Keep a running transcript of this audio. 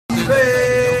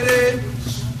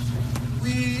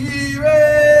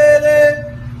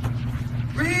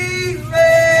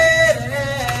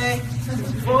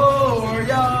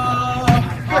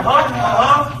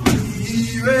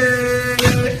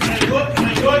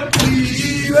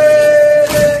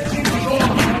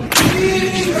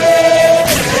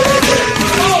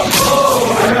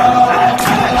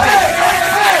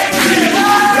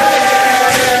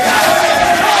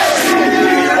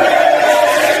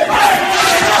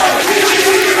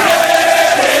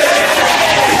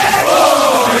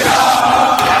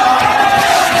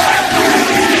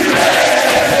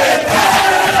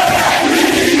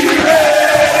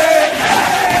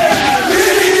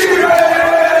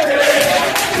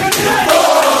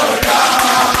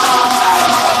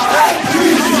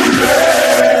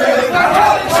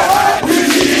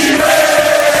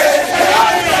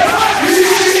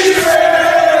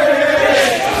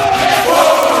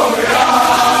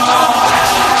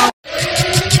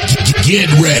Get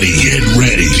ready.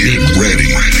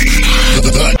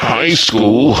 The High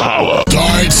School Holla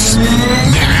starts now.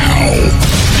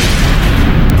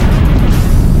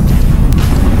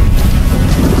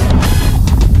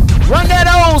 Run that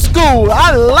old school.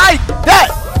 I like that.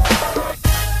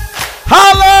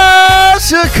 Holla,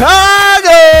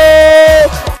 Chicago.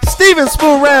 Stephen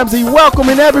Spoon Ramsey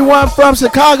welcoming everyone from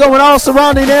Chicago and all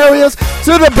surrounding areas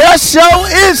to the best show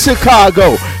in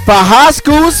Chicago for high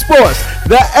school sports,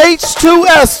 the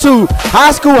H2S2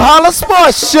 High School Holla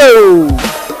Sports Show.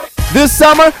 This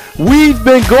summer, we've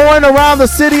been going around the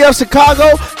city of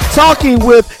Chicago talking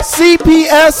with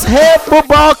CPS head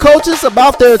football coaches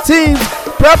about their team's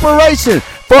preparation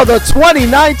for the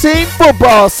 2019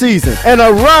 football season and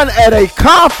a run at a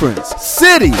conference,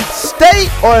 city, state,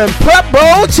 or in prep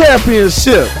bowl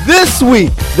championship. This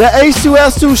week, the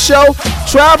H2S2 show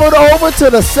traveled over to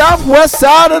the southwest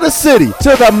side of the city,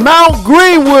 to the Mount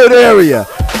Greenwood area,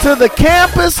 to the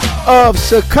campus of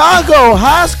Chicago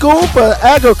High School for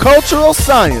Agricultural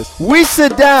Science. We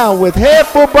sit down with head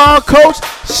football coach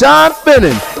Shawn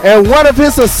Finnin and one of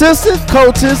his assistant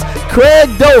coaches,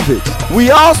 Craig Dovich.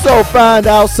 We also find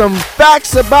out some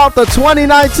facts about the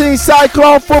 2019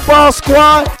 Cyclone football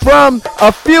squad from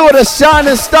a few of the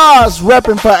shining stars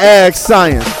repping for Ag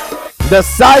Science. The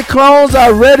Cyclones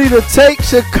are ready to take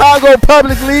Chicago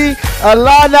Public League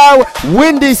Illini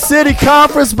Windy City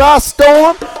Conference by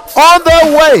storm, on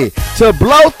their way to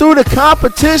blow through the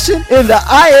competition in the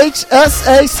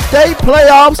IHSA state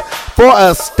playoffs for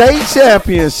a state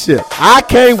championship. I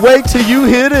can't wait till you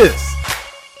hear this.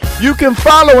 You can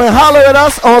follow and holler at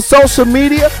us on social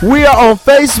media. We are on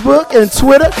Facebook and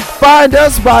Twitter. Find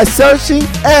us by searching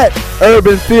at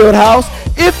Urban Fieldhouse.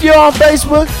 If you're on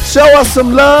Facebook, show us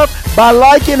some love by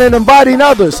liking and inviting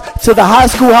others to the High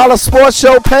School Holla Sports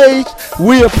Show page.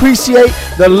 We appreciate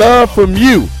the love from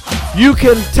you. You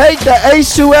can take the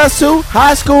H2S2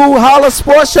 High School Holla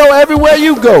Sports Show everywhere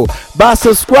you go by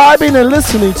subscribing and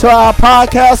listening to our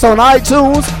podcast on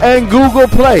iTunes and Google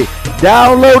Play.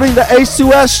 Downloading the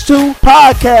H2S2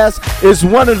 podcast is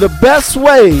one of the best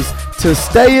ways to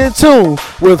stay in tune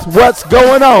with what's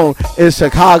going on in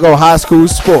Chicago high school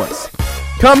sports.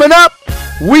 Coming up,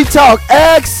 we talk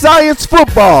Ag Science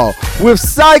football with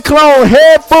Cyclone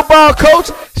head football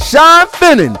coach Shawn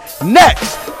Finnin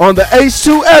next on the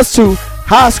H2S2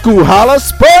 High School Holla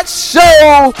Sports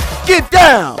Show. Get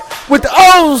down with the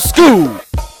old school.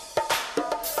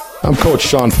 I'm Coach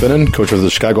Shawn Finnin, coach of the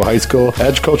Chicago High School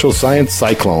Agricultural Science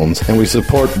Cyclones, and we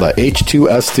support the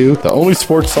H2S2, the only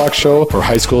sports talk show for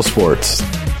high school sports.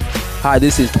 Hi,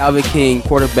 this is Calvin King,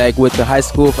 quarterback with the High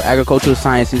School for Agricultural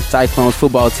Sciences Cyclones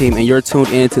football team, and you're tuned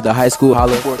in to the High School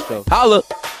Holla Sports Show. Holla!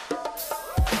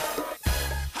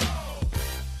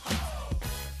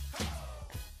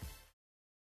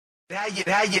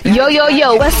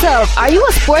 Yo, what's up? Are you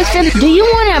a sports fan? Do you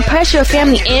want to impress your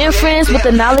family and friends with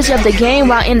the knowledge of the game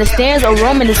while in the stands or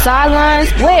roaming the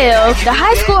sidelines? Well, the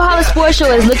High School Holla Sports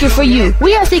Show is looking for you.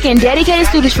 We are seeking dedicated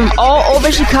students from all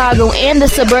over Chicago and the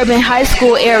suburban high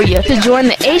school area to join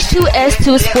the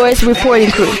H2S2 Sports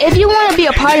Reporting Crew. If you want to be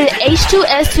a part of the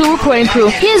H2S2 Reporting Crew,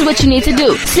 here's what you need to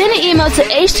do. Send an email to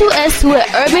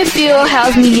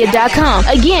h2s2@urbanfieldhousemedia.com.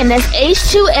 Again, that's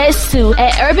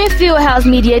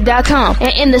h2s2@urbanfieldhousemedia.com.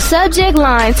 And in the subject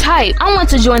line, type, I want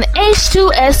to join the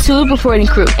H2S2 reporting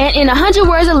crew. And in 100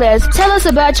 words or less, tell us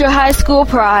about your high school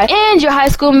pride and your high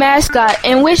school mascot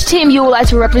and which team you would like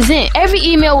to represent. Every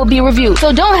email will be reviewed,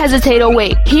 so don't hesitate or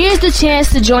wait. Here's the chance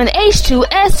to join the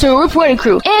H2S2 reporting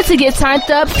crew and to get signed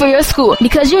up for your school,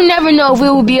 because you never know if we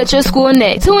will be at your school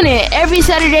next. Tune in every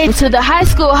Saturday to the High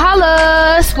School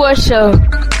Holla Sports Show.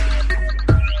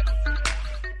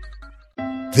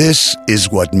 This is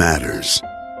what matters.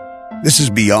 This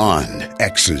is beyond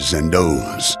X's and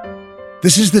O's.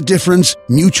 This is the difference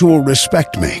mutual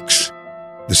respect makes.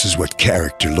 This is what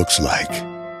character looks like.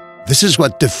 This is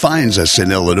what defines us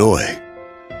in Illinois.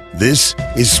 This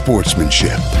is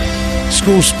sportsmanship.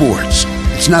 School sports,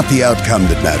 it's not the outcome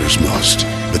that matters most,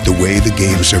 but the way the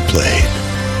games are played.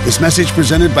 This message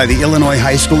presented by the Illinois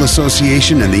High School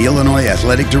Association and the Illinois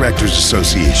Athletic Directors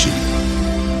Association.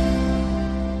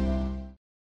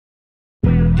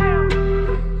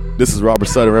 This is Robert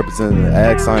Sutton representing the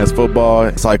Ag Science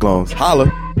Football Cyclones.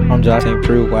 Holla! I'm Josh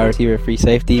Prue, wide receiver, free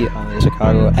safety on the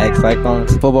Chicago Ag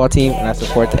Cyclones football team, and I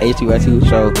support the H2S2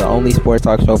 show, the only sports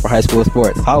talk show for high school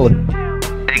sports. Holla!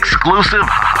 Exclusive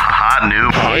hot new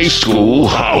High School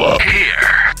Holla.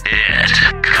 Here it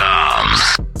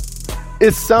comes.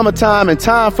 It's summertime and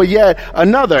time for yet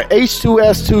another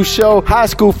H2S2 show, high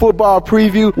school football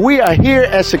preview. We are here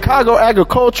at Chicago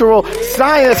Agricultural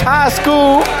Science High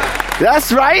School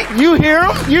That's right. You hear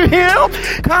him?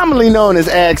 Commonly known as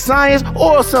Ag Science,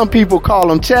 or some people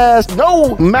call him Chaz.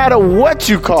 No matter what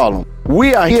you call him.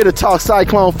 We are here to talk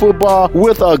Cyclone football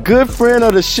with a good friend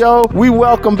of the show. We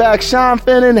welcome back Shawn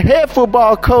Finnin, head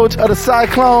football coach of the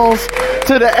Cyclones,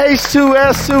 to the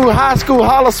H2S2 High School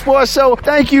Holla Sports Show.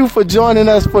 Thank you for joining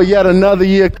us for yet another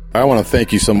year. I want to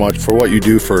thank you so much for what you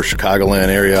do for Chicagoland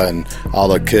area and all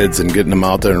the kids and getting them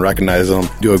out there and recognizing them.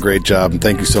 You do a great job, and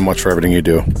thank you so much for everything you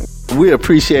do. We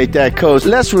appreciate that, Coach.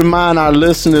 Let's remind our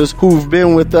listeners who've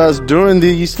been with us during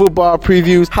these football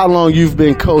previews how long you've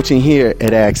been coaching here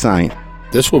at Ag Science.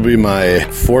 This will be my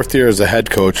 4th year as a head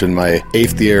coach and my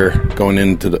 8th year going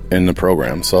into the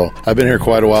program. So I've been here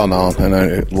quite a while now, and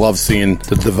I love seeing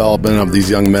the development of these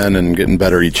young men and getting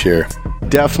better each year.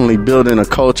 Definitely building a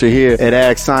culture here at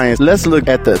Ag Science. Let's look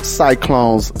at the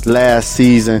Cyclones last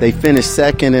season. They finished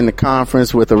second in the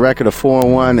conference with a record of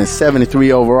 4-1 and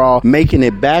 73 overall, making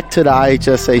it back to the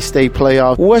IHSA state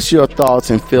playoff. What's your thoughts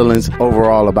and feelings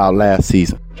overall about last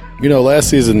season? You know, last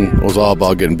season was all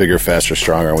about getting bigger, faster,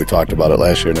 stronger, and we talked about it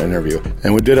last year in the interview.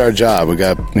 And we did our job. We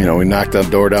knocked that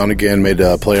door down again, made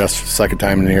the playoffs second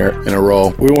time in a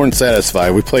row. We weren't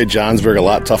satisfied. We played Johnsburg a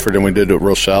lot tougher than we did at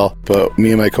Rochelle, but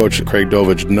me and my coach, Craig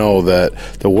Dovich, know that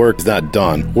the work is not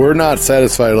done. We're not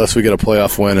satisfied unless we get a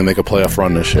playoff win and make a playoff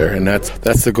run this year, and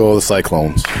that's the goal of the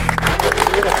Cyclones.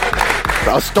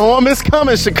 A storm is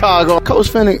coming, Chicago. Coach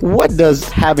Finnin, what does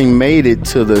having made it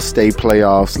to the state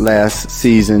playoffs last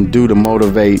season do to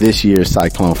motivate this year's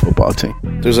Cyclone football team?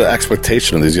 There's an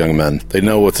expectation of these young men. They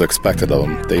know what's expected of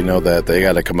them. They know that they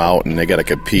got to come out and they got to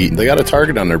compete. They got a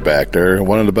target on their back. They're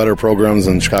one of the better programs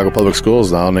in Chicago Public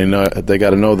Schools now, and they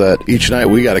got to know that each night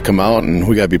we got to come out and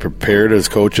we got to be prepared as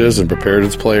coaches and prepared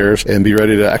as players and be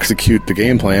ready to execute the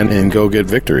game plan and go get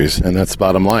victories. And that's the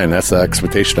bottom line. That's the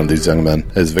expectation of these young men,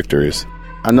 is victories.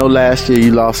 I know last year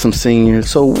you lost some seniors.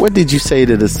 So what did you say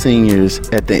to the seniors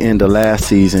at the end of last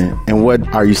season? And what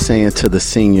are you saying to the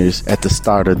seniors at the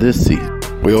start of this season?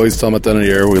 We always tell them at the end of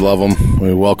the year we love them.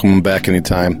 We welcome them back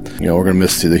anytime. You know, we're going to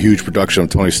miss the huge production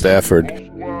of Tony Stafford.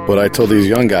 But I told these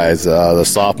young guys, the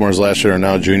sophomores last year are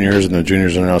now juniors and the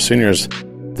juniors are now seniors,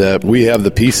 that we have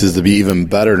the pieces to be even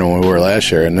better than we were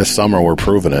last year. And this summer, we're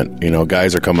proving it. You know,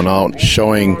 guys are coming out,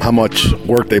 showing how much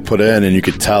work they put in, and you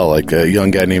could tell, like a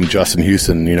young guy named Justin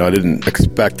Houston, you know, I didn't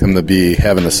expect him to be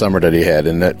having the summer that he had.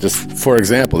 And that just, for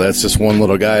example, that's just one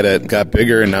little guy that got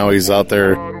bigger, and now he's out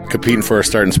there competing for a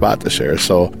starting spot this year.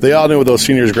 So they all knew with those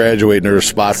seniors graduating, there were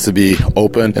spots to be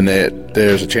open, and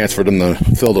there's a chance for them to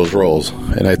fill those roles.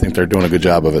 And I think they're doing a good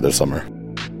job of it this summer.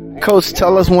 Coach,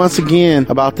 tell us once again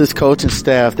about this coaching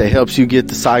staff that helps you get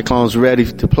the Cyclones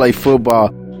ready to play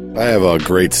football. I have a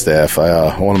great staff.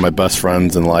 One of my best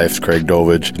friends in life, Craig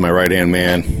Dovich, my right-hand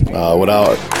man.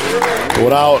 Without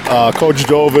Coach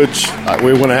Dovich,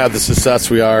 we wouldn't have the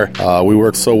success we are. We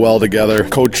work so well together.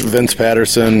 Coach Vince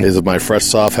Patterson is my fresh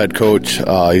soft head coach.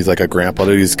 He's like a grandpa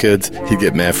to these kids. He'd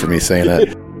get mad for me saying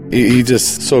that. He's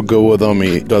just so good with them.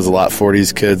 He does a lot for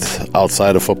these kids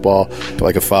outside of football,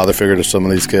 like a father figure to some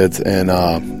of these kids.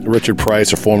 And Richard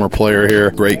Price, a former player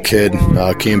here, great kid,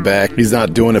 came back. He's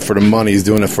not doing it for the money. He's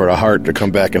doing it for the heart to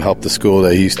come back and help the school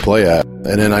that he used to play at.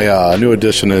 And then a new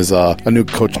addition is a new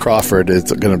Coach Crawford.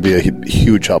 It's going to be a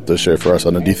huge help this year for us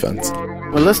on the defense.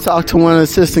 Well, let's talk to one of the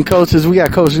assistant coaches. We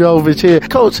got Coach Dovich here.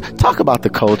 Coach, talk about the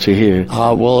culture here.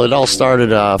 Well, it all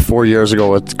started 4 years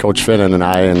ago with Coach Finnin and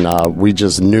I, and we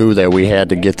just knew that we had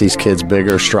to get these kids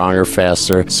bigger, stronger,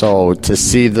 faster. So to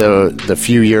see the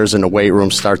few years in the weight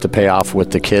room start to pay off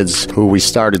with the kids who we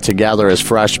started together as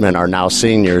freshmen are now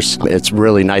seniors, it's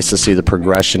really nice to see the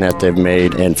progression that they've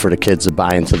made and for the kids to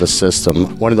buy into the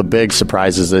system. One of the big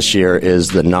surprises this year is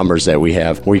the numbers that we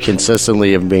have. We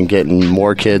consistently have been getting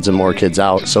more kids and more kids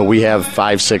out. So we have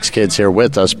 5-6 kids here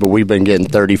with us, but we've been getting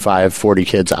 35-40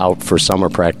 kids out for summer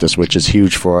practice, which is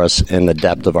huge for us in the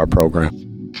depth of our program.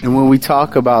 And when we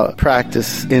talk about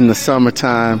practice in the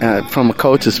summertime, from a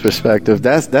coach's perspective,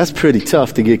 that's pretty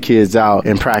tough to get kids out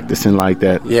and practicing like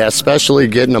that. Yeah, especially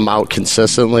getting them out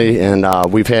consistently. And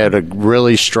we've had a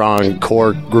really strong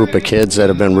core group of kids that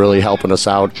have been really helping us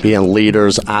out, being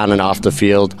leaders on and off the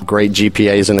field, great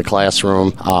GPAs in the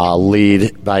classroom,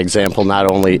 lead by example,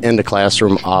 not only in the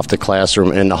classroom, off the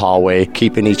classroom, in the hallway,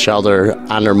 keeping each other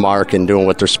on their mark and doing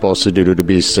what they're supposed to do to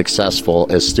be successful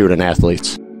as student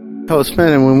athletes. Coach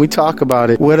Finnin, when we talk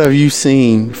about it, what have you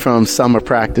seen from summer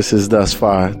practices thus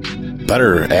far?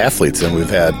 Better athletes than we've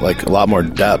had, like a lot more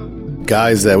depth.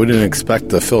 guys that we didn't expect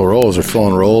to fill roles are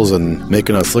filling roles and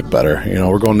making us look better.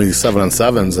 We're going to these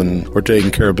 7-on-7s and we're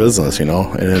taking care of business, and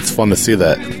it's fun to see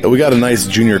that. We got a nice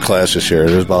junior class this year.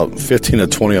 There's about 15 to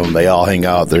 20 of them. They all hang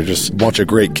out. They're just a bunch of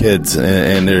great kids,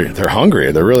 and they're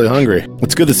hungry. They're really hungry.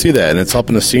 It's good to see that, and it's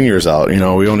helping the seniors out. We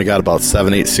only got about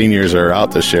 7-8 seniors that are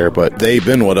out this year, but they've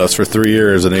been with us for 3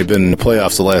 years, and they've been in the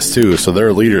playoffs the last 2, so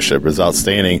their leadership is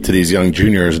outstanding to these young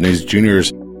juniors, and these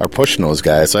juniors are pushing those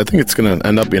guys. So I think it's going to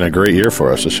end up being a great year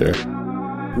for us this year.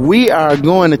 We are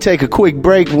going to take a quick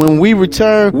break. When we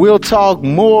return, we'll talk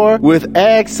more with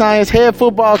Ag Science head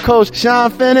football coach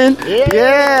Shawn Finnin.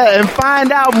 Yeah, and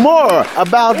find out more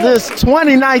about this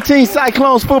 2019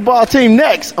 Cyclones football team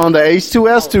next on the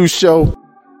H2S2 show.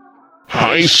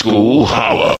 High School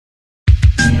Holla.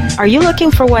 Are you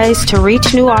looking for ways to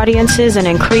reach new audiences and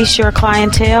increase your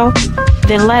clientele?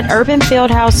 Then let Urban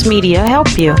Fieldhouse Media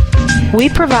help you. We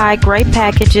provide great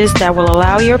packages that will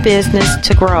allow your business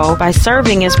to grow by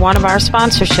serving as one of our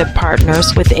sponsorship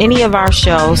partners with any of our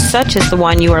shows, such as the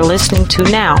one you are listening to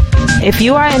now. If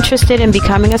you are interested in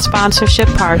becoming a sponsorship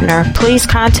partner, please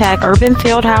contact Urban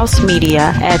Fieldhouse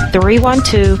Media at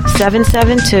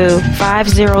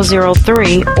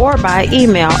 312-772-5003 or by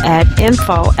email at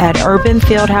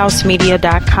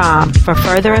info@urbanfieldhousemedia.com for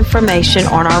further information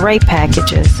on our rate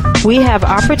packages. We have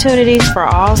opportunities for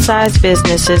all size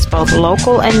businesses, both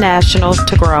local and national,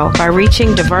 to grow by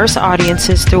reaching diverse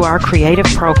audiences through our creative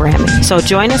programming. So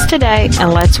join us today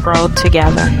and let's grow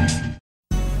together.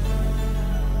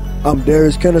 I'm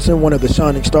Darius Kennison, one of the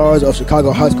shining stars of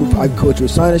Chicago High School for Agricultural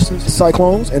Sciences,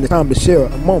 Cyclones, and it's time to share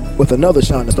a moment with another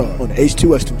shining star on the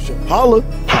H2S2 show. Holla!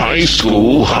 High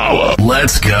School Holla.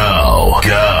 Let's go.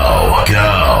 Go.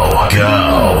 Go.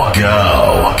 Go.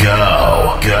 Go.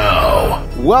 Go. Go.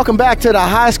 Welcome back to the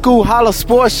High School Holla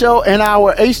Sports Show and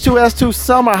our H2S2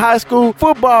 Summer High School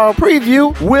Football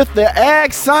Preview with the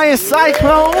Ag Science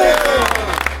Cyclone.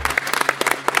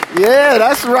 Yeah,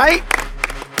 that's right.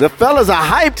 The fellas are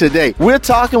hyped today. We're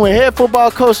talking with head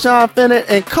football coach Shawn Finnin.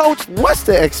 And coach, what's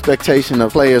the expectation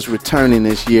of players returning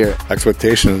this year?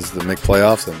 Expectation is to make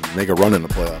playoffs and make a run in the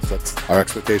playoffs. That's our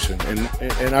expectation.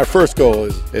 And our first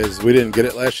goal is we didn't get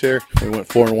it last year. We went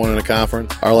 4-1 in the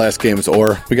conference. Our last game is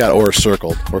Orr. We got Orr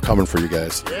circled. We're coming for you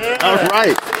guys. Yeah. All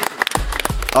right.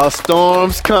 A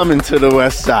storm's coming to the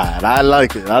west side. I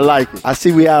like it. I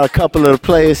see we have a couple of the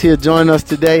players here joining us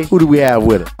today. Who do we have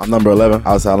with us? I'm number 11,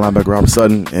 outside linebacker Robert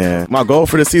Sutton. And my goal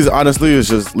for this season, honestly, is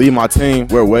just lead my team.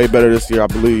 We're way better this year, I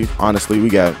believe. Honestly, we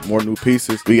got more new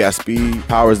pieces. We got speed,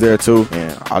 powers there, too.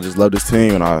 And I just love this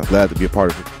team, and I'm glad to be a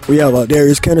part of it. We have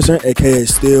Darius Kennison, a.k.a.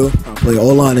 Steel. I play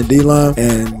O-line and D-line.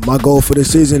 And my goal for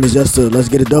this season is just to let's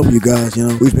get a W, guys.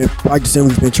 We've been practicing,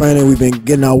 we've been training, we've been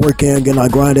getting our work in, getting our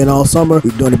grind in all summer.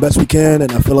 We've doing the best we can,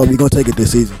 and I feel like we're going to take it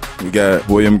this season. We got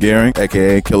William Gehring,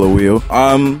 a.k.a. Killer Wheel.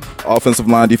 I'm offensive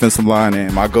line, defensive line,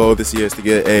 and my goal this year is to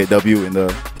get a W in the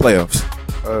playoffs.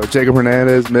 Jacob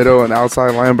Hernandez, middle and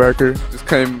outside linebacker. Just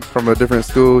came from a different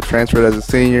school, transferred as a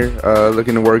senior,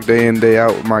 looking to work day in, day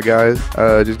out with my guys,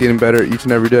 just getting better each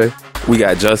and every day. We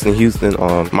got Justin Houston.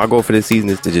 My goal for this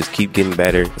season is to just keep getting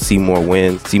better, see more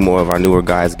wins, see more of our newer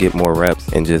guys get more reps,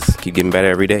 and just keep getting better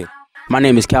every day. My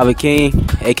name is Calvin King,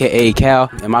 a.k.a. Cal,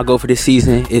 and my goal for this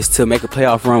season is to make a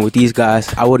playoff run with these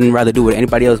guys. I wouldn't rather do it with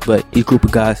anybody else but these group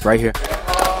of guys right here.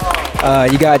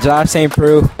 You got Josh St.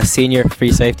 Preux, a senior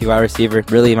free safety wide receiver.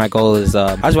 Really, my goal is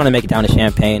I just want to make it down to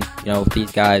Champaign, with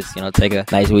these guys, take a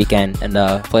nice weekend and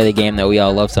play the game that we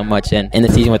all love so much and end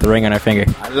the season with a ring on our finger.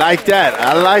 I like that.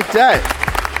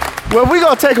 Well, we're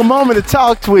going to take a moment to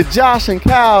talk with Josh and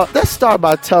Cal. Let's start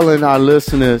by telling our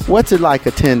listeners, what's it like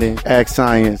attending Ag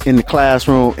Science in the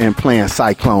classroom and playing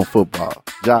Cyclone football?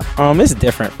 Josh? It's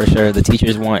different for sure. The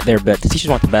teachers want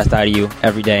the best out of you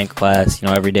every day in class.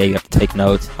 Every day you have to take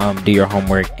notes, do your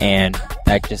homework, and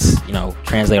that just,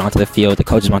 translate onto the field. The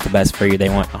coaches want the best for you. They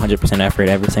want 100% effort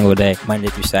every single day, Monday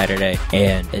through Saturday.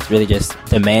 And it's really just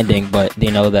demanding, but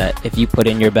they know that if you put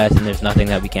in your best, then there's nothing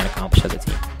that we can't accomplish as a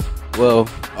team. Well,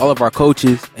 all of our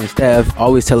coaches and staff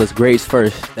always tell us grades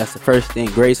first. That's the first thing,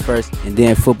 grades first, and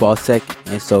then football second.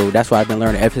 And so that's what I've been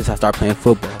learning ever since I started playing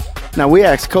football. Now, we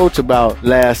asked Coach about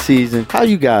last season. How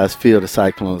you guys feel the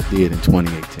Cyclones did in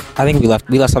 2018? I think we left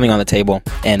something on the table,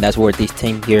 and that's what this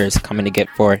team here is coming to get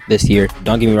for this year.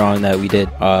 Don't get me wrong that we did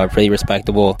a pretty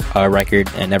respectable record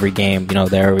in every game.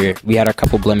 We had a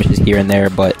couple blemishes here and there,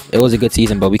 but it was a good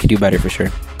season, but we could do better for sure.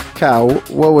 Kyle,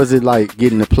 what was it like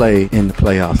getting to play in the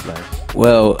playoffs last year?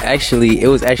 Well, it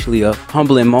was actually a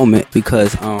humbling moment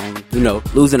because,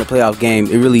 losing a playoff game,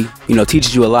 it really,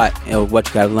 teaches you a lot of what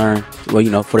you got to learn,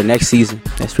 for the next season.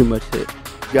 That's pretty much it.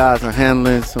 guys are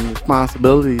handling some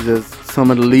responsibilities as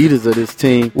some of the leaders of this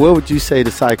team. What would you say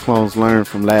the Cyclones learned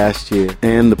from last year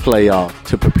and the playoff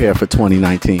to prepare for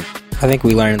 2019? I think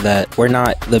we learned that we're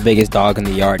not the biggest dog in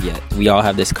the yard yet. We all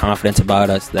have this confidence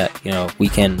about us that, we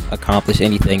can accomplish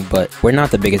anything, but we're not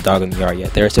the biggest dog in the yard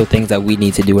yet. There are still things that we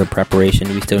need to do in preparation.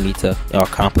 We still need to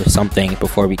accomplish something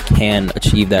before we can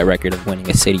achieve that record of winning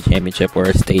a city championship or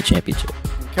a state championship.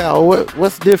 Cal,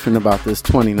 what's different about this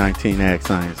 2019 Ag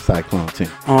Science Cyclone team?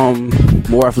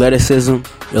 More athleticism,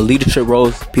 the leadership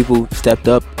roles, people stepped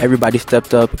up, everybody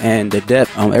stepped up, and the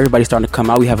depth, everybody's starting to come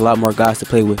out. We have a lot more guys to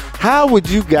play with. How would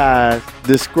you guys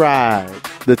describe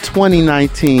the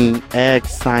 2019 Ag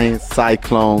Science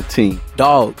Cyclone team?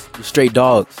 Dogs, straight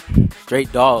dogs,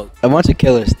 straight dogs. A bunch of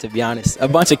killers, to be honest. A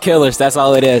bunch of killers, that's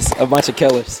all it is. A bunch of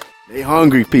killers. They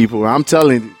hungry people. I'm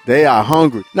telling you, they are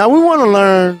hungry. Now, we want to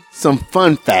learn some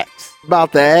fun facts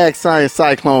about the Ag Science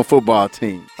Cyclone football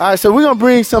team. All right, so we're going to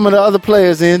bring some of the other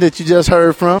players in that you just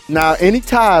heard from. Now, any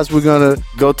ties, we're going to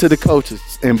go to the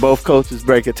coaches, and both coaches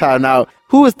break a tie. Now,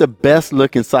 who is the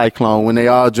best-looking Cyclone when they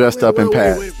all dressed up in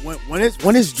pads?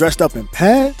 When it's dressed up in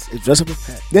pads, it's dressed up in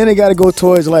pads. Then they got to go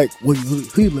towards,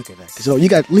 who you looking at? Because, you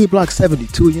got Lee Block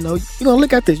 72, you're going to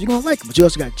look at this, you're going to like it, but you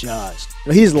also got Josh.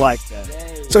 He's like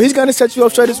that. So he's going to set you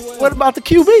up straight. What about the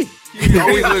QB?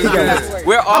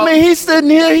 He's sitting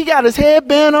here, he got his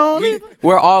headband on.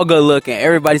 We're all good looking.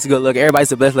 Everybody's good looking. Everybody's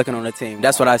the best looking on the team.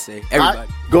 That's what I say. Everybody. Right,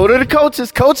 go to the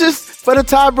coaches. Coaches, for the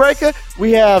tiebreaker,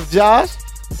 we have Josh,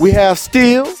 we have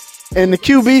Steele, and the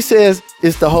QB says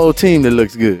it's the whole team that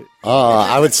looks good.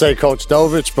 I would say Coach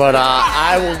Dovich, but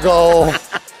I'm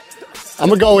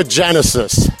going to go with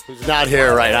Genesis, who's not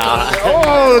here right now.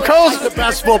 Coach, the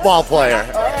best football player.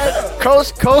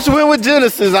 Coach went with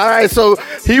Genesis. All right, so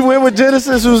he went with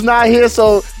Genesis, who's not here,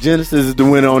 so Genesis is the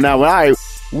winner on that one. All right,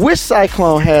 which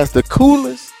Cyclone has the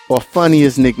coolest or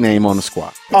funniest nickname on the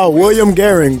squad? William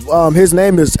Gehring. His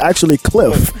name is actually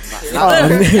Cliff. His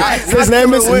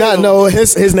name is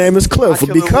his name is Cliff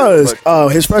because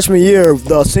his freshman year,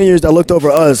 the seniors that looked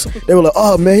over us, they were like,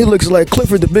 "Oh man, he looks like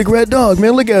Clifford the Big Red Dog.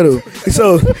 Man, look at him."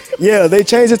 So yeah, they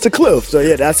changed it to Cliff. So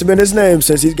yeah, that's been his name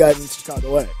since he's gotten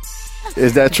Chicago way.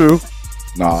 Is that true?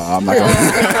 No, I'm not going.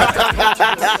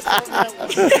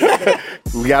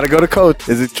 We got to go to Coach.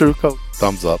 Is it true, Coach?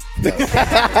 Thumbs up.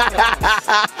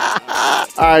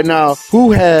 All right, now,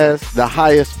 who has the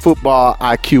highest football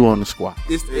IQ on the squad?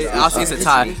 I'll say it's a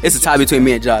tie. It's a tie between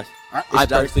me and Josh.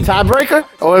 Tiebreaker?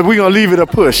 Or are we going to leave it a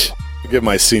push? Get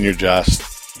my senior Josh.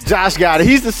 Josh got it.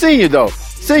 He's the senior, though.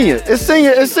 Senior. It's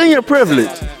senior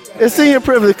privilege. It's senior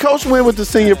privilege. Coach went with the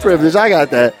senior privilege. I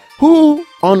got that. Who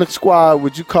on the squad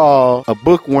would you call a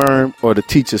bookworm or the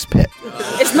teacher's pet?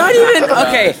 It's not even,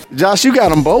 okay. Josh, you got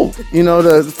them both.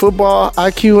 The football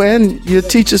IQ and your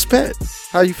teacher's pet.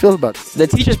 How you feel about it? The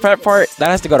teacher's pet part, that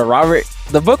has to go to Robert.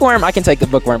 The bookworm, I can take the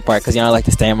bookworm part because I like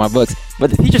to stay in my books. But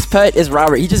the teacher's pet is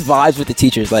Robert. He just vibes with the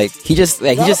teachers. He just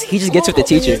gets with the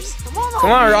teachers.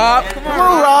 Come on, Rob. Come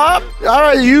on, Rob. All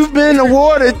right, you've been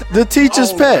awarded the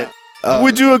teacher's pet.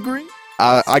 Would you agree?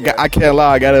 I can't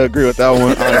lie. I got to agree with that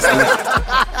one, honestly.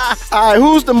 All right,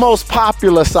 who's the most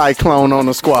popular Cyclone on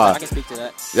the squad? I can speak to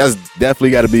that. That's definitely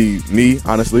got to be me,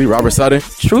 honestly, Robert Sutton.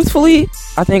 Truthfully,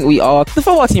 I think the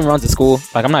football team runs the school.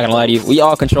 I'm not gonna lie to you. We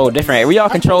all control different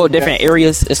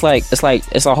areas.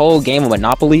 It's a whole game of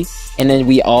Monopoly, and then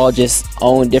we all just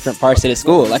own different parts of the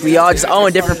school. We all just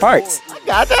own different parts. I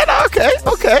got that.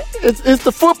 Okay. It's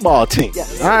the football team.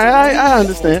 Yes. All right, I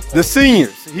understand. The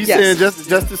seniors. He's saying just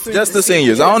the seniors. Just the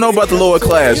seniors. I don't know about the lower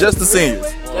class. Just the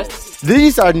seniors.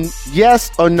 These are yes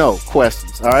or no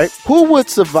questions, all right? Who would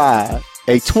survive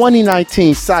a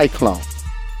 2019 Cyclone?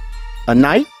 A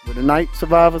Knight? Would a Knight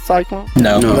survive a Cyclone?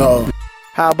 No.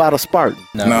 How about a Spartan?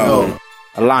 No.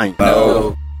 A Lion?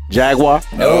 No. Jaguar?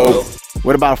 No.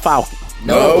 What about a Falcon?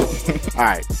 No. All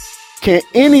right. Can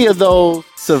any of those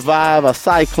survive a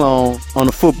Cyclone on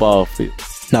the football field?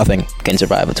 Nothing can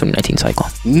survive a 2019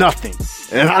 Cyclone. Nothing.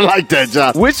 And I like that,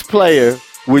 John. Which player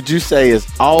would you say is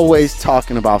always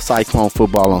talking about Cyclone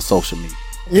football on social media?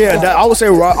 Yeah, I would say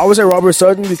Robert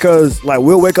Sutton because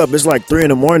we'll wake up, it's 3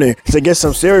 a.m. to get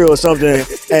some cereal or something,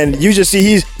 and you just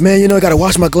see I gotta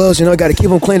wash my gloves, I gotta keep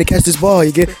them clean to catch this ball.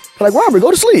 You get Robert, go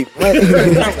to sleep. I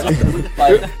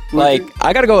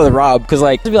gotta go with Rob because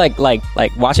it'd be like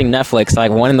watching Netflix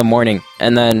 1 a.m.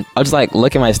 and then I'll just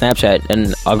look at my Snapchat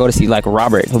and I'll go to see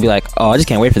Robert. He'll be like, "Oh, I just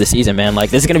can't wait for the season, man.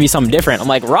 This is gonna be something different." I'm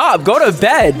like, "Rob, go to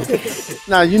bed."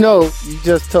 Now you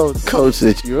just told Coach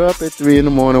that you're up at 3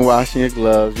 a.m. washing your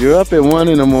gloves. You're up at 1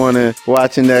 a.m.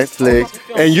 watching Netflix,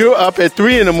 and you're up at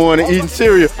 3 a.m. eating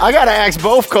cereal. I gotta ask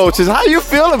both coaches, how you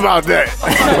feel about that?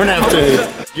 We're gonna have to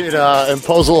Get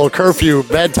impose a little curfew,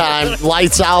 bedtime,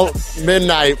 lights out,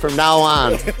 midnight from now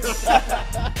on.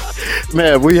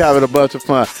 Man, we having a bunch of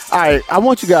fun. All right, I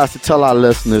want you guys to tell our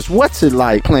listeners, what's it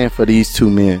like playing for these two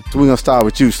men? So we're going to start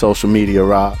with you, social media,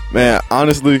 Rob. Man,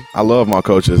 honestly, I love my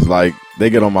coaches. Like, they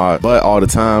get on my butt all the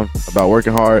time about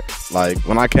working hard. Like,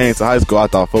 when I came to high school, I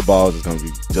thought football was just going to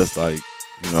be just like,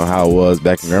 you know, how it was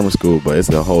back in grammar school, but it's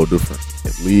a whole different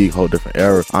league, whole different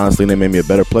era. Honestly, they made me a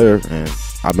better player, and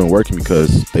I've been working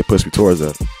because they pushed me towards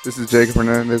that. This is Jacob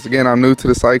Hernandez. Again, I'm new to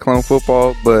the Cyclone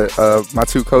football, but my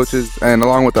two coaches, and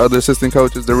along with the other assistant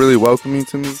coaches, they're really welcoming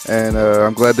to me, and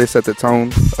I'm glad they set the tone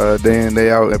day in,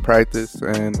 day out at practice,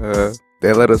 and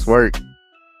they let us work.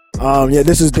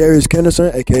 This is Darius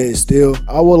Kenderson, aka Steel.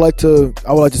 I would like to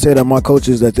say that my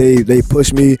coaches, that they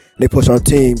push me, they push our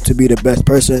team to be the best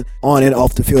person on and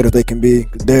off the field that they can be.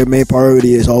 Their main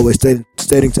priority is always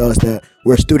stating to us that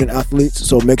we're student athletes,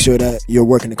 so make sure that your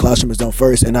work in the classroom is done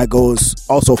first, and that goes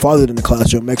also farther than the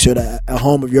classroom. Make sure that at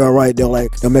home, if you're all right, they'll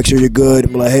make sure you're good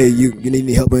and be like, hey, you need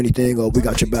any help or anything, or we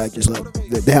got your back. Just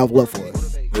they have love for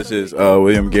us. This is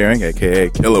William Gehring, a.k.a.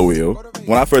 Killer Wheel.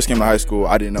 When I first came to high school,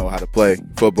 I didn't know how to play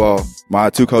football. My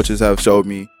two coaches have showed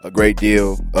me a great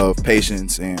deal of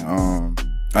patience and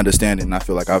understanding, and I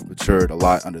feel like I've matured a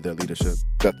lot under their leadership.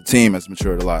 That the team has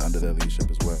matured a lot under their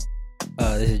leadership as well.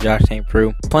 This is Josh St.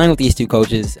 Prue. Playing with these two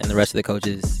coaches and the rest of the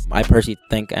coaches, I personally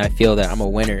think and I feel that I'm a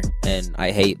winner, and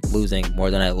I hate losing more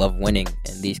than I love winning.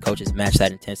 And these coaches match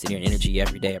that intensity and energy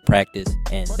every day at practice,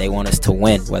 and they want us to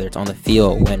win, whether it's on the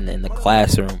field, win in the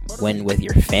classroom, win with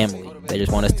your family. They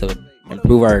just want us to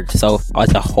improve ourselves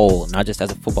as a whole, not just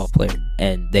as a football player.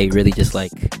 And they really just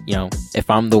if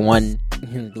I'm the one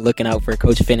looking out for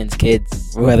Coach Finnin's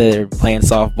kids, whether they're playing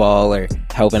softball or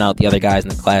helping out the other guys in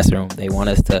the classroom, they want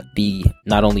us to be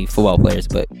not only football players,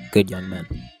 but good young men.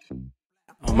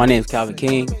 My name is Calvin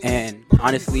King, and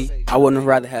honestly, I wouldn't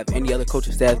rather have any other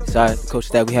coaching staff besides the coaching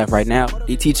staff we have right now.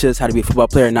 They teach us how to be a football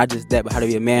player, not just that, but how to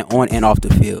be a man on and off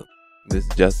the field. This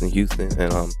is Justin Houston,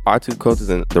 and our two coaches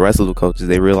and the rest of the coaches,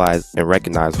 they realize and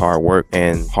recognize hard work,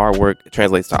 and hard work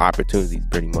translates to opportunities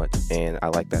pretty much, and I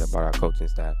like that about our coaching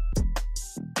staff.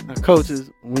 Now, coaches,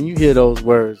 when you hear those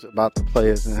words about the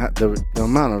players and the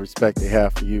amount of respect they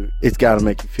have for you, it's got to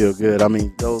make you feel good. I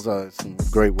mean, those are some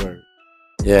great words.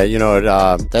 Yeah,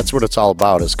 that's what it's all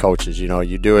about as coaches.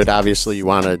 You do it, obviously, you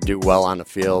want to do well on the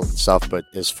field and stuff, but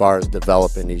as far as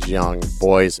developing these young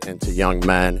boys into young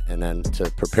men and then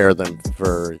to prepare them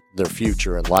for their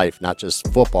future in life, not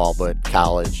just football, but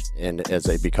college and as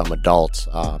they become adults,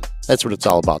 that's what it's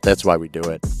all about. That's why we do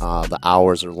it. The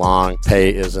hours are long.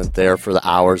 Pay isn't there for the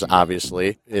hours,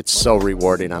 obviously. It's so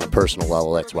rewarding on a personal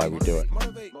level. That's why we do it.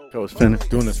 Coach Finnin,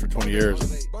 doing this for 20 years,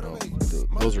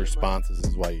 and those responses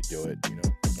is why you do it.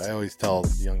 I always tell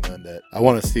the young men that I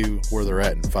want to see where they're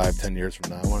at in 5-10 years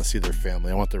from now. I want to see their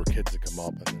family. I want their kids to come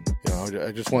up, and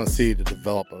I just want to see the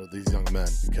development of these young men,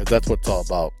 because that's what it's all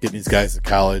about. Getting these guys to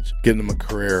college, getting them a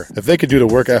career. If they could do the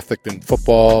work ethic in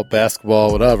football,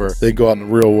 basketball, whatever, they go out in the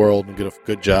real world and get a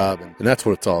good job, and that's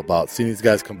what it's all about. Seeing these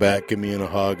guys come back, give me a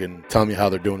hug, and tell me how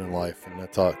they're doing in life, and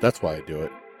that's why I do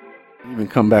it. Even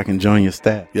come back and join your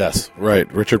staff. Yes, right.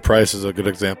 Richard Price is a good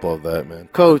example of that, man.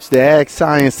 Coach, the Ag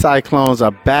Science Cyclones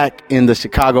are back in the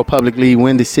Chicago Public League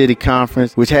Windy City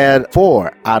Conference, which had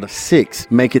 4 out of 6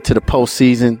 make it to the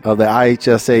postseason of the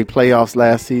IHSA playoffs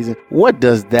last season. What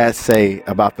does that say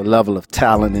about the level of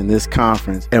talent in this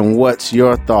conference, and what's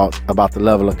your thoughts about the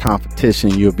level of competition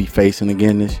you'll be facing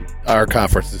again this year? Our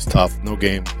conference is tough. No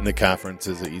game in the conference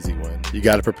is an easy win. You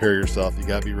got to prepare yourself. You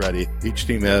got to be ready. Each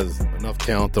team has enough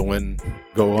talent to win,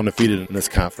 go undefeated in this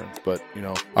conference. But,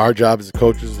 our job as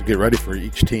coaches is to get ready for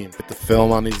each team. Get the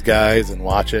film on these guys and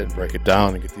watch it and break it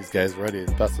down and get these guys ready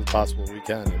as best as possible we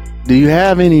can. Do you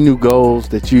have any new goals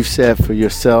that you've set for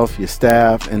yourself, your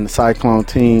staff, and the Cyclone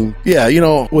team? Yeah,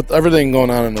 with everything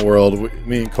going on in the world,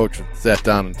 me and Coach sat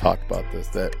down and talked about this,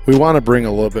 that we want to bring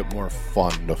a little bit more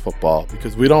fun to football,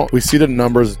 because we see the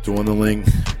numbers dwindling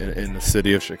in the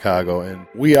city of Chicago, and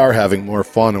we are having more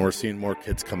fun, and we're seeing more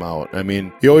kids come out. I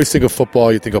mean, you always think of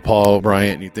football, you think of Paul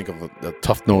Bryant, and you think of the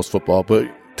tough-nosed football, but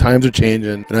times are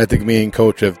changing, and I think me and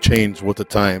Coach have changed with the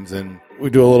times, and we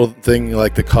do a little thing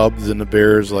like the Cubs and the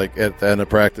Bears, like at the end of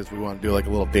practice, we want to do like a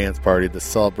little dance party to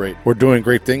celebrate. We're doing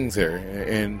great things here,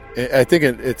 and I think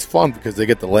it's fun because they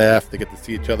get to laugh, they get to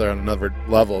see each other on another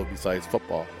level besides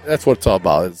football. That's what it's all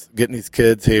about, is getting these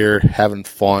kids here, having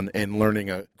fun, and learning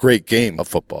a great game of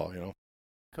football,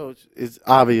 Coach, it's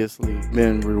obviously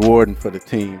been rewarding for the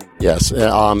team. Yes,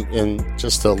 and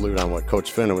just to allude on what Coach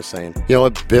Finnin was saying,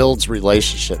 it builds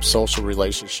relationships, social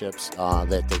relationships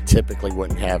that they typically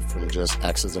wouldn't have from just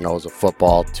X's and O's of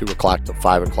football, 2 o'clock to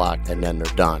 5 o'clock, and then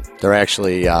they're done. They're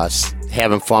actually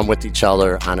having fun with each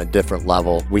other on a different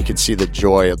level. We could see the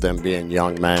joy of them being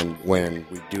young men when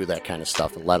we do that kind of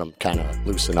stuff and let them kind of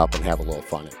loosen up and have a little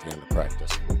fun at the end of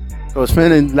practice. Coach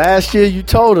Finnin, last year you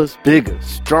told us bigger,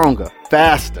 stronger,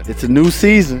 faster. It's a new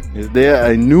season. Is there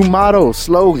a new motto,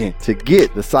 slogan to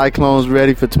get the Cyclones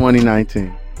ready for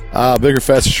 2019? Bigger,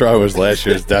 faster, stronger was last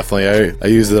year's. Definitely. I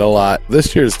use it a lot.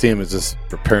 This year's team is just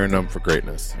preparing them for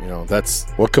greatness.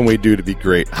 That's what can we do to be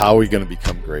great? How are we going to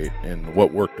become great? And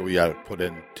what work do we got to put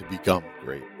in to become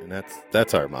great? And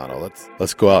that's our motto.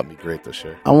 Let's go out and be great this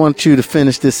year. I want you to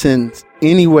finish this sentence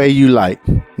any way you like.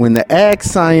 When the Ag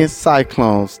Science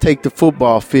Cyclones take the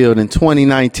football field in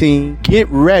 2019, get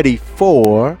ready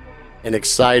for an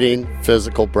exciting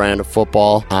physical brand of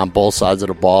football on both sides of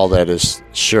the ball that is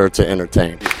sure to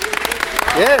entertain.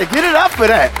 Yeah, get it up for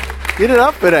that. Get it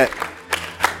up for that.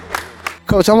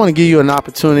 Coach, I want to give you an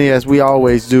opportunity, as we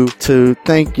always do, to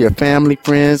thank your family,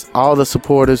 friends, all the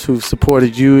supporters who've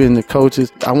supported you and the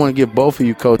coaches. I want to give both of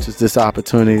you coaches this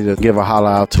opportunity to give a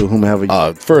holla out to whomever.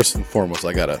 First and foremost,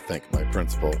 I got to thank my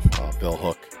principal, Bill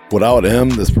Hook. Without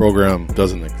him, this program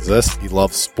doesn't exist. He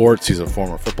loves sports. He's a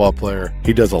former football player.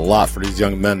 He does a lot for these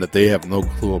young men that they have no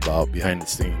clue about behind the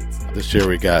scenes. This year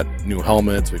we got new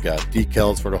helmets. We got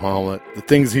decals for the helmet. The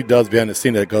things he does behind the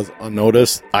scene that goes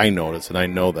unnoticed, I notice, and I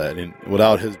know that. And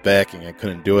without his backing, I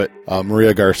couldn't do it.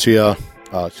 Maria Garcia,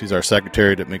 she's our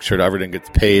secretary to make sure that everything gets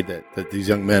paid, that these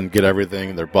young men get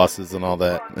everything, their buses and all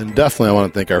that. And definitely I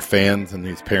want to thank our fans and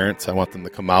these parents. I want them to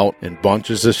come out in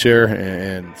bunches this year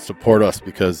and support us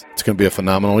because it's going to be a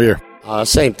phenomenal year.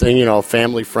 Same thing,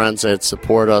 family, friends that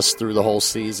support us through the whole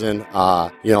season.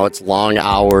 It's long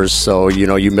hours, so,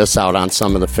 you miss out on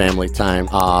some of the family time.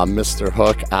 Mr.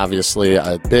 Hook, obviously,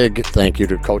 a big thank you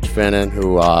to Coach Finnin,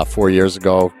 who 4 years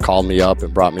ago called me up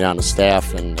and brought me on the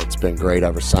staff, and it's been great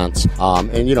ever since.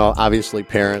 And obviously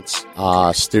parents,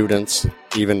 students,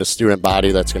 even the student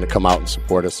body that's going to come out and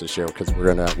support us this year because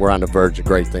we're on the verge of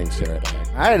great things here at Ag.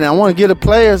 All right, and I want to give the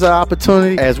players an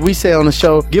opportunity, as we say on the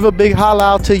show, give a big holler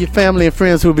out to your family and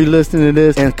friends who will be listening to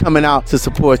this and coming out to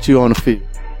support you on the field.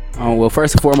 Well,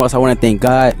 first and foremost, I want to thank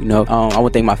God. I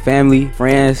want to thank my family,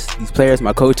 friends, these players,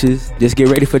 my coaches. Just get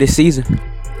ready for this season.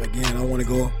 Again, I want to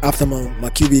go after my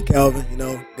QB Calvin,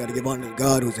 got to give honor to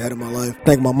God who's the head of my life.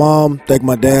 Thank my mom, thank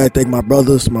my dad, thank my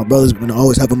brothers. My brothers been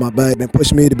always having my back, been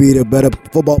pushing me to be the better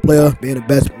football player, being the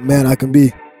best man I can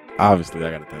be. Obviously,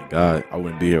 I got to thank God. I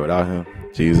wouldn't be here without him.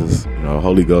 Jesus,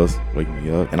 Holy Ghost waking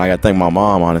me up. And I got to thank my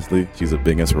mom, honestly. She's a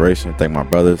big inspiration. Thank my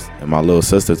brothers and my little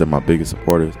sisters. They're my biggest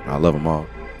supporters. I love them all.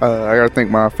 I got to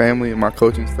thank my family and my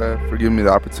coaching staff for giving me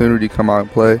the opportunity to come out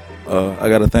and play. I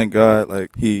got to thank God.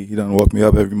 He done woke me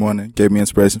up every morning, gave me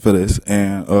inspiration for this.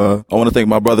 And I want to thank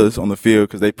my brothers on the field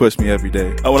because they push me every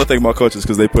day. I want to thank my coaches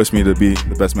because they push me to be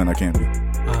the best man I can be.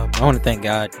 I want to thank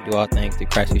God to do all things through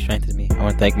Christ who strengthens me. I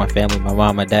want to thank my family, my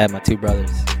mom, my dad, my 2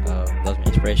 brothers. Those are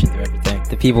inspiration through everything.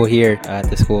 The people here at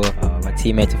the school, my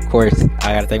teammates, of course.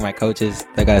 I got to thank my coaches.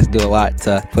 They guys do a lot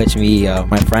to push me.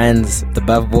 My friends, the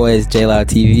Buff Boys, J-Loud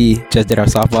TV, just did our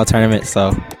softball tournament,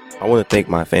 so... I want to thank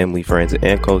my family, friends,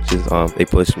 and coaches. They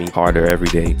push me harder every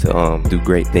day to do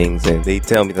great things, and they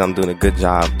tell me that I'm doing a good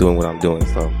job doing what I'm doing,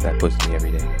 so that pushes me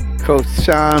every day. Coach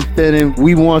Shawn Finnin,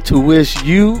 we want to wish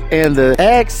you and the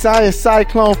Ag Science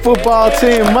Cyclone football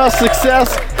team much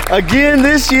success again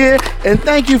this year, and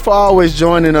thank you for always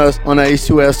joining us on the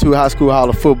H2S2 High School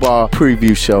Holla football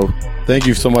preview show. Thank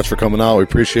you so much for coming out. We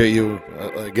appreciate you.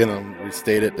 Again, I'm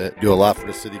restated that you do a lot for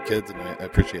the city kids, and I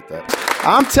appreciate that.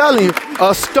 I'm telling you,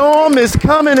 a storm is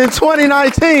coming in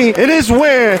 2019, and it's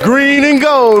wearing green and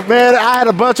gold, man. I had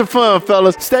a bunch of fun,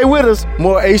 fellas. Stay with us.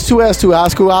 More H2S2 High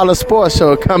School Holla Sports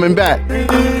Show coming back. Green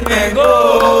and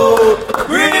gold,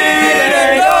 green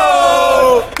and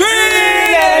gold,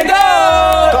 green and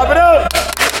gold. Pop it up.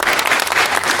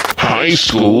 High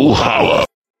School Holla.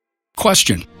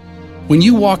 Question. When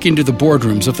you walk into the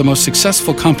boardrooms of the most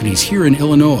successful companies here in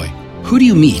Illinois, who do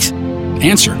you meet?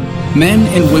 Answer. Men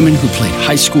and women who played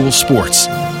high school sports.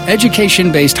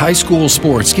 Education-based high school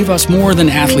sports give us more than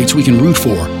athletes we can root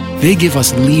for. They give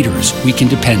us leaders we can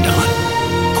depend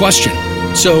on. Question.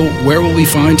 So, where will we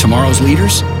find tomorrow's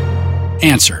leaders?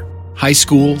 Answer. High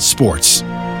school sports.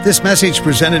 This message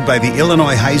presented by the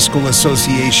Illinois High School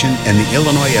Association and the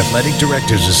Illinois Athletic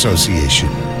Directors Association.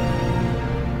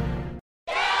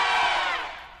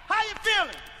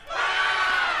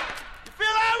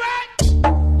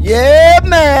 Yeah,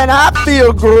 man, I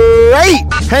feel great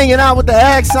hanging out with the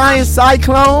Ag Science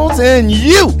Cyclones and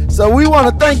you. So we want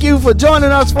to thank you for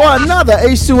joining us for another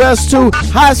H2S2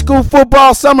 High School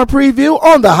Football Summer Preview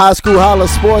on the High School Holla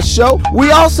Sports Show.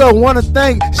 We also want to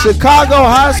thank Chicago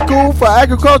High School for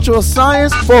Agricultural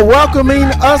Science for welcoming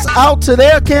us out to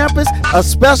their campus. A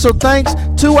special thanks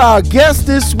to our guest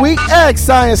this week, Ag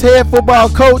Science head football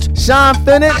coach Shawn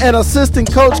Finnin and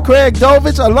assistant coach Craig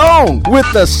Dovich, along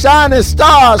with the shining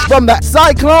stars from the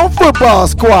Cyclone football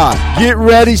squad. Get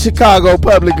ready, Chicago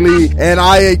Public League and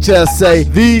IHS say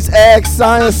these Ag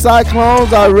Science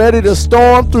Cyclones are ready to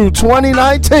storm through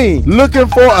 2019, looking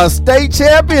for a state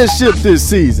championship this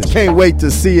season. Can't wait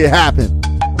to see it happen.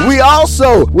 We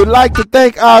also would like to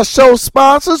thank our show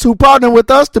sponsors who partner with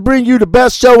us to bring you the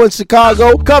best show in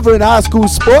Chicago covering high school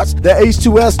sports, the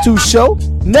H2S2 show.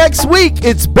 Next week,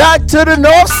 it's back to the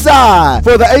north side.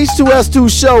 For the H2S2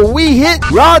 show, we hit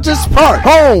Rogers Park,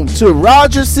 home to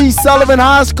Roger C. Sullivan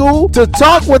High School, to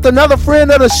talk with another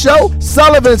friend of the show.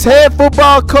 Sullivan's head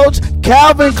football coach,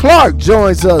 Calvin Clark,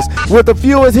 joins us with a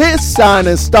few of his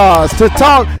shining stars to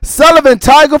talk Sullivan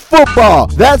Tiger football.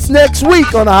 That's next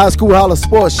week on the High School Holla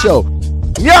Sports Show.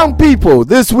 Young people,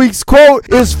 this week's quote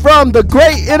is from the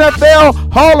great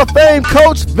NFL Hall of Fame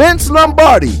coach Vince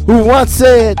Lombardi, who once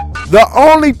said, "The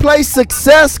only place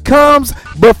success comes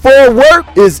before work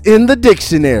is in the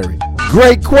dictionary."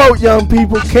 Great quote, young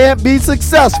people. Can't be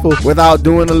successful without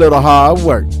doing a little hard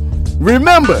work.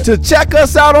 Remember to check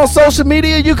us out on social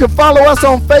media. You can follow us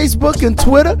on Facebook and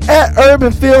Twitter at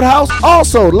Urban Fieldhouse.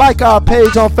 Also, like our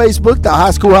page on Facebook, the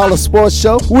High School Holla Sports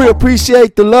Show. We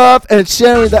appreciate the love and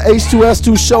sharing the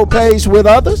H2S2 show page with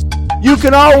others. You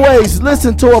can always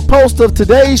listen to a post of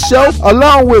today's show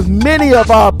along with many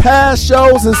of our past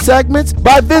shows and segments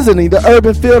by visiting the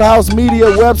Urban Fieldhouse Media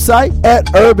website at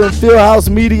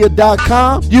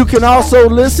urbanfieldhousemedia.com. You can also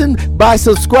listen by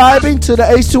subscribing to the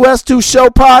H2S2 show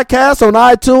podcast on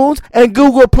iTunes and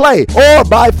Google Play, or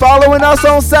by following us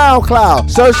on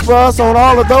SoundCloud. Search for us on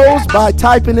all of those by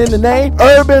typing in the name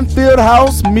Urban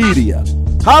Fieldhouse Media.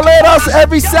 Holla at us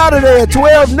every Saturday at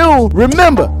 12 noon.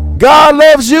 Remember, God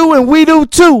loves you and we do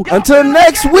too. Until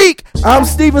next week, I'm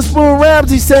Stephen Spoon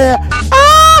Ramsey saying, Holla!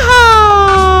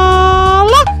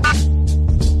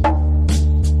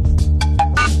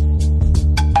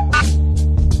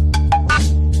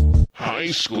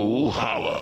 High School Holla.